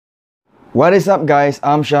What is up guys,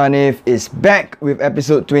 Amsyar Hanif is back with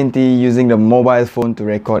episode 20 using the mobile phone to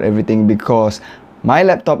record everything because my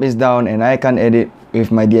laptop is down and I can't edit with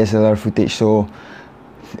my DSLR footage, so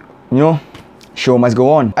you know, show must go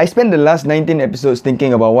on. I spent the last 19 episodes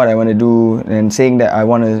thinking about what I want to do and saying that I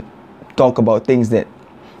want to talk about things that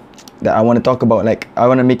I want to talk about, like I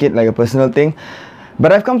want to make it like a personal thing.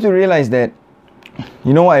 But I've come to realize that,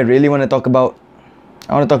 you know what I really want to talk about?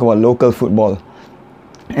 I want to talk about local football.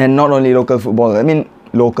 And not only local football, I mean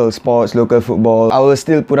local sports, local football. I will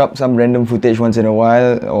still put up some random footage once in a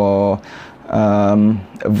while, or a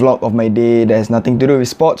vlog of my day that has nothing to do with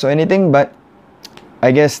sports or anything. But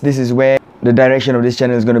I guess this is where the direction of this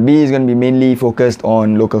channel is going to be. It's going to be mainly focused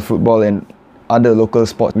on local football and other local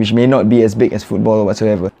sports which may not be as big as football or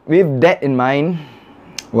whatsoever. With that in mind,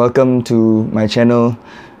 welcome to my channel.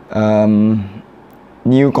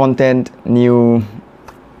 New content,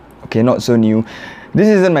 okay, not so new. This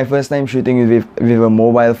isn't my first time shooting with a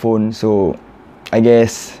mobile phone, so I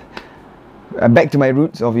guess I'm back to my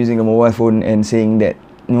roots of using a mobile phone and saying that,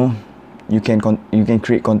 you know, you can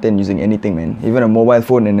create content using anything, man. Even a mobile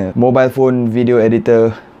phone and a mobile phone video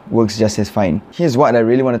editor works just as fine. Here's what I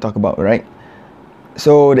really want to talk about, right?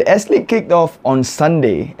 So the S.League kicked off on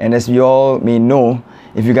Sunday, and as you all may know,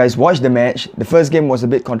 if you guys watched the match, the first game was a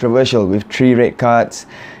bit controversial with 3 red cards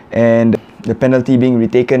and the penalty being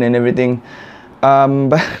retaken and everything.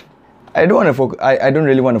 But I don't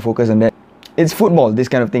really want to focus on that. It's football, this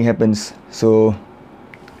kind of thing happens. So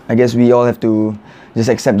I guess we all have to just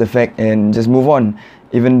accept the fact and just move on.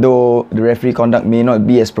 Even though the referee conduct may not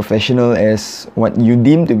be as professional as what you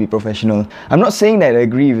deem to be professional. I'm not saying that I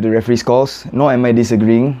agree with the referee's calls, nor am I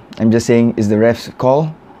disagreeing. I'm just saying it's the ref's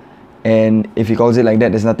call. And if he calls it like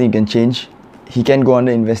that, there's nothing you can change. He can go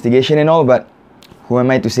under investigation and all, but who am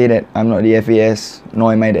I to say that? I'm not the FAS,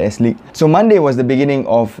 nor am I the S.League. So Monday was the beginning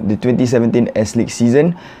of the 2017 S.League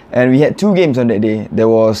season, and we had 2 games on that day. There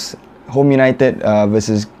was Home United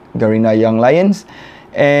versus Garina Young Lions,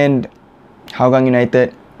 and Hougang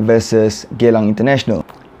United versus Geylang International.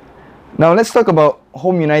 Now let's talk about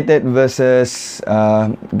Home United versus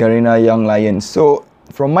Garina Young Lions. So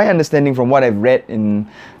from my understanding, from what I've read in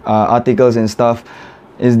articles and stuff,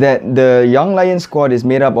 is that the Young Lions squad is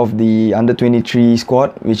made up of the under-23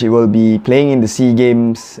 squad, which it will be playing in the SEA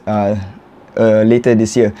Games later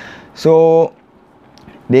this year. So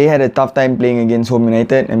they had a tough time playing against Home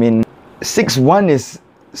United. I mean, 6-1 is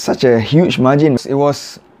such a huge margin. It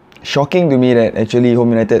was shocking to me that actually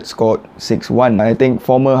Home United scored 6-1. I think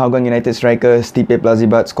former Hougang United striker Stipe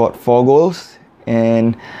Plazibat scored 4 goals.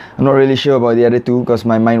 And I'm not really sure about the other 2 because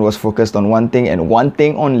my mind was focused on one thing and one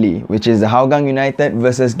thing only, which is the Hougang United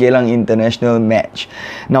versus Geylang International match.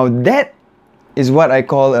 Now that is what I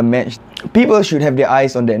call a match. People should have their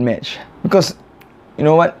eyes on that match because, you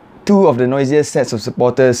know what, 2 of the noisiest sets of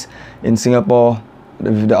supporters in Singapore,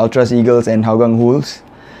 the Ultras Eagles and Hougang Wolves,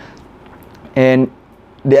 and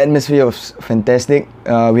the atmosphere was fantastic.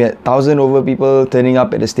 We had 1,000 over people turning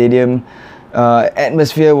up at the stadium.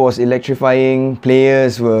 Atmosphere was electrifying.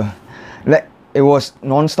 Players were like, it was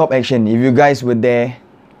non-stop action. If you guys were there,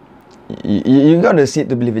 you got to see it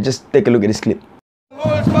to believe it. Just take a look at this clip.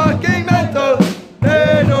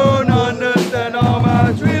 They don't understand how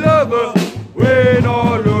much we love her. Win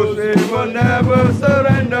or lose, we will never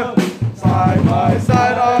surrender. Side by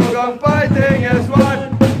side, Hougang fighting as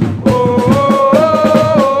one.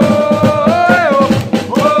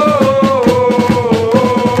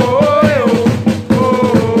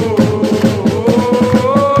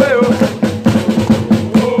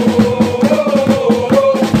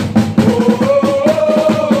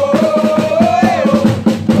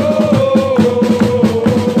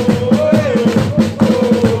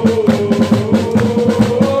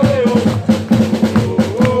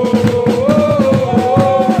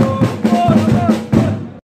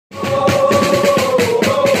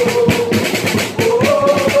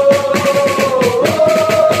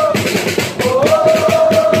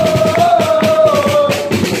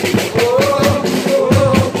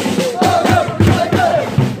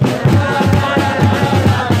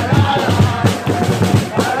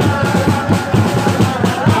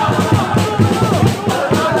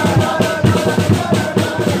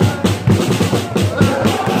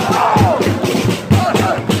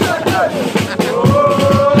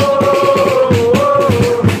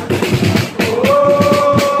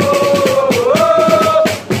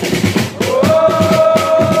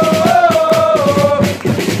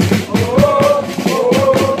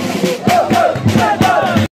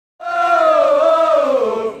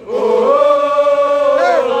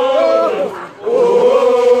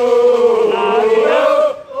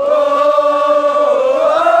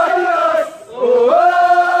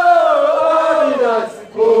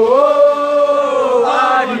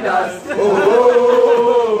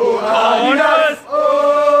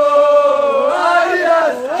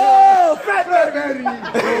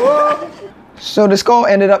 So the score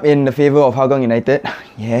ended up in the favour of Hougang United.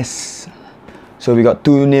 Yes. So we got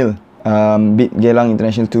 2-0. Beat Geylang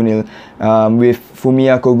International 2-0. With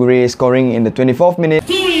Fumiya Kogure scoring in the 24th minute.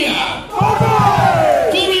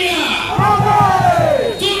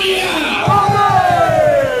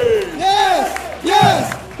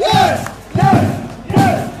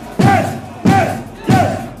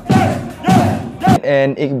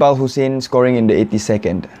 And Iqbal Hussein scoring in the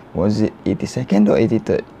 82nd. Was it 82nd or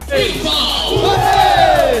 83rd? Iqbal!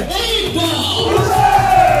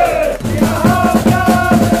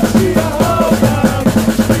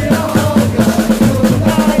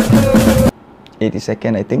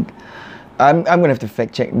 82nd, I think. I'm gonna have to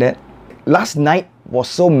fact check that. Last night was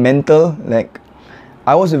so mental. Like,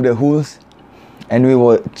 I was with the Hools and we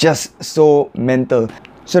were just so mental.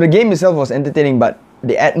 So the game itself was entertaining, but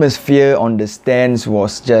the atmosphere on the stands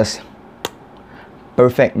was just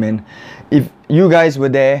perfect, man. If you guys were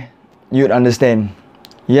there, you'd understand.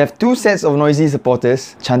 You have two sets of noisy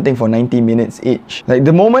supporters chanting for 90 minutes each. Like,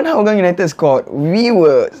 the moment Hougang United scored, we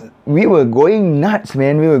were going nuts,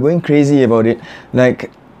 man. We were going crazy about it. Like,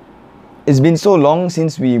 it's been so long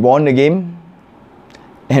since we won the game,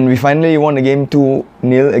 and we finally won the game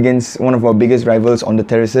 2-0 against one of our biggest rivals on the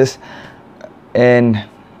terraces. And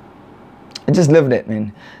I just love that,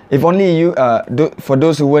 man. If only you, for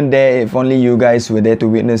those who weren't there, if only you guys were there to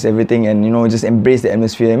witness everything and, you know, just embrace the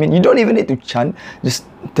atmosphere. I mean, you don't even need to chant. Just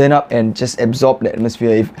turn up and just absorb the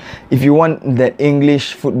atmosphere. If you want that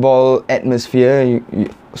English football atmosphere,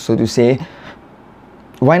 so to say,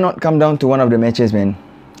 why not come down to one of the matches, man?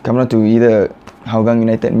 Come down to either Hougang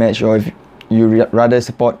United match, or if you rather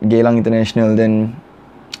support Geylang International, then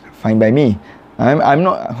fine by me. I'm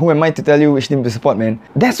not, who am I to tell you which team to support, man?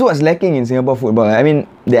 That's what's lacking in Singapore football. I mean,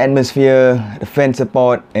 the atmosphere, the fan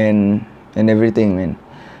support, and everything, man.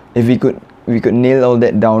 If we could nail all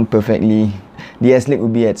that down perfectly, the S.League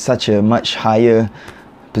would be at such a much higher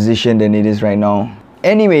position than it is right now.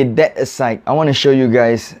 Anyway, that aside, I want to show you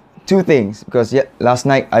guys two things, because last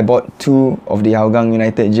night I bought 2 of the Hougang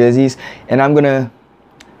United jerseys, and I'm gonna,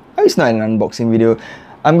 it's not an unboxing video,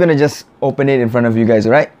 I'm gonna just open it in front of you guys,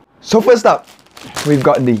 alright? So first up, we've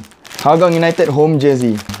got the Hougang United home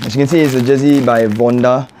jersey. As you can see, it's a jersey by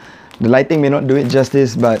Vonda. The lighting may not do it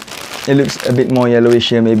justice, but it looks a bit more yellowish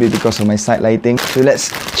here, maybe because of my side lighting. So let's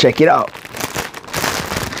check it out.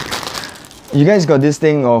 You guys got this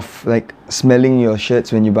thing of like smelling your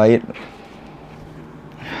shirts when you buy it?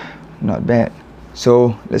 Not bad.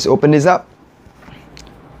 So let's open this up.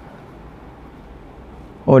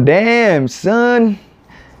 Oh damn, son!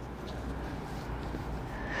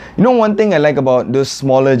 You know, one thing I like about those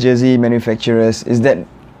smaller jersey manufacturers is that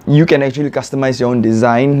you can actually customize your own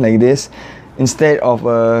design like this, instead of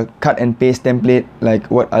a cut and paste template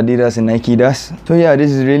like what Adidas and Nike does. So yeah,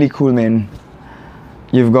 this is really cool, man.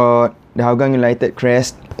 You've got the Hougang United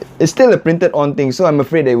crest. It's still a printed on thing, so I'm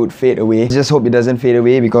afraid it would fade away. Just hope it doesn't fade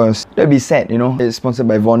away, because that'd be sad, you know. It's sponsored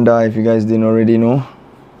by Vonda, if you guys didn't already know.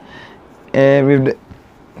 And with the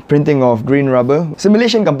printing of green rubber. It's a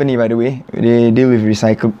Malaysian company, by the way. They deal with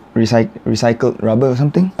recycled rubber or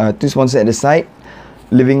something. 2 sponsors at the side,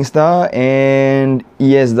 Living Star and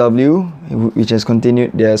ESW, which has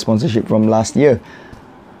continued their sponsorship from last year.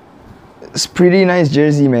 It's pretty nice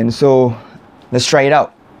jersey, man. So let's try it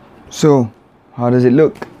out. So how does it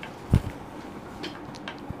look?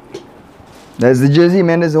 That's the jersey,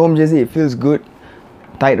 man. That's the home jersey. It feels good,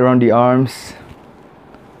 tight around the arms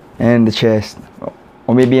and the chest.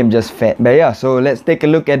 Or maybe I'm just fat. But yeah, so let's take a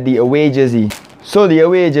look at the away jersey. So the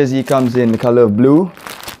away jersey comes in the color of blue.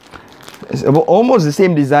 It's almost the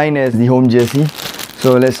same design as the home jersey.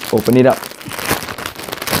 So let's open it up.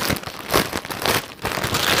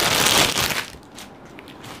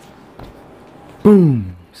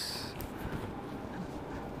 Boom.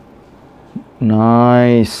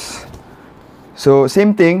 Nice. So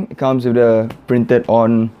same thing, it comes with the printed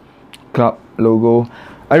on club logo.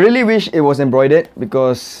 I really wish it was embroidered,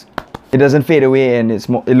 because it doesn't fade away and it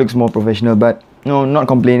looks more professional. But no, not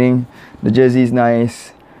complaining. The jersey is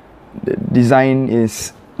nice. The design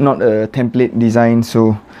is not a template design,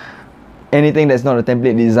 so anything that's not a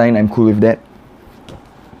template design, I'm cool with that.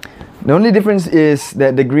 The only difference is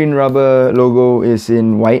that the green rubber logo is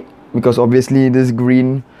in white, because obviously this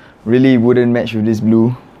green really wouldn't match with this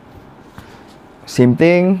blue. Same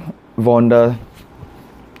thing, Vonda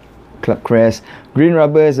club crest. Green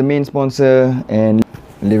rubber is the main sponsor, and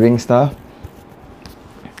Living Star,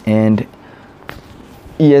 and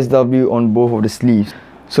ESW on both of the sleeves.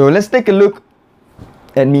 So let's take a look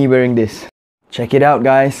at me wearing this. Check it out,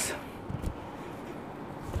 guys.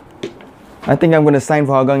 I think I'm gonna sign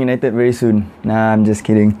for Hougang United very soon. Nah, I'm just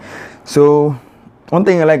kidding. So one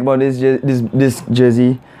thing I like about this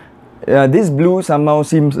jersey, this blue somehow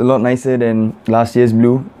seems a lot nicer than last year's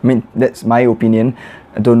blue. I mean, that's my opinion.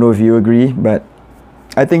 I don't know if you agree, but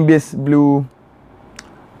I think this blue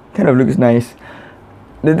kind of looks nice.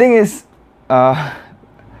 The thing is, I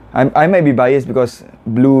might be biased because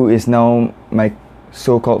blue is now my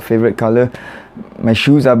so-called favorite color. My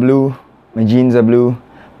shoes are blue, my jeans are blue,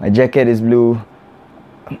 my jacket is blue.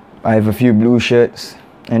 I have a few blue shirts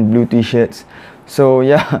and blue t-shirts. So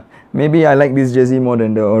yeah, maybe I like this jersey more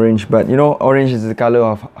than the orange. But you know, orange is the color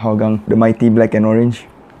of Hougang, the mighty black and orange.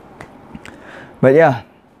 But yeah,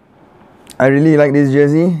 I really like this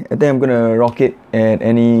jersey. I think I'm gonna rock it at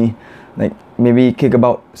any, like, maybe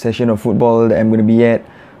kickabout session of football that I'm gonna be at.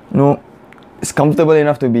 You know, it's comfortable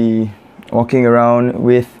enough to be walking around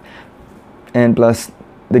with, and plus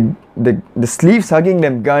the sleeves hugging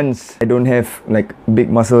them guns. I don't have like big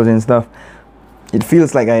muscles and stuff. It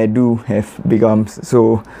feels like I do have big arms,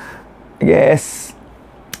 so I guess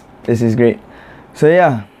this is great. So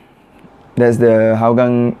yeah, that's the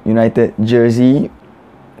Hougang United jersey.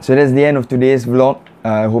 So that's the end of today's vlog.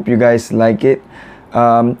 I hope you guys like it.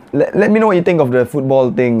 Let me know what you think of the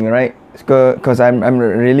football thing, right? Because I'm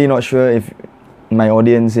really not sure if my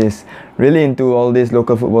audience is really into all this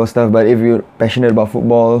local football stuff. But if you're passionate about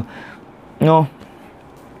football, you know,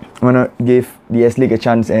 why not give the S.League a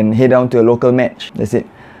chance and head down to a local match. That's it.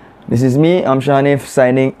 This is me, Amsyar Hanif,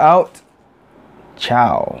 signing out.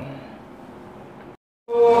 Ciao.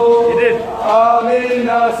 Amin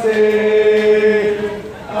nasib,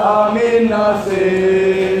 amin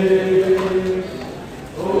nasib.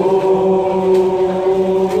 Oh,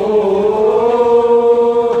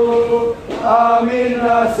 amin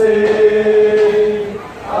nasib,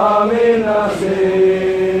 amin nasib.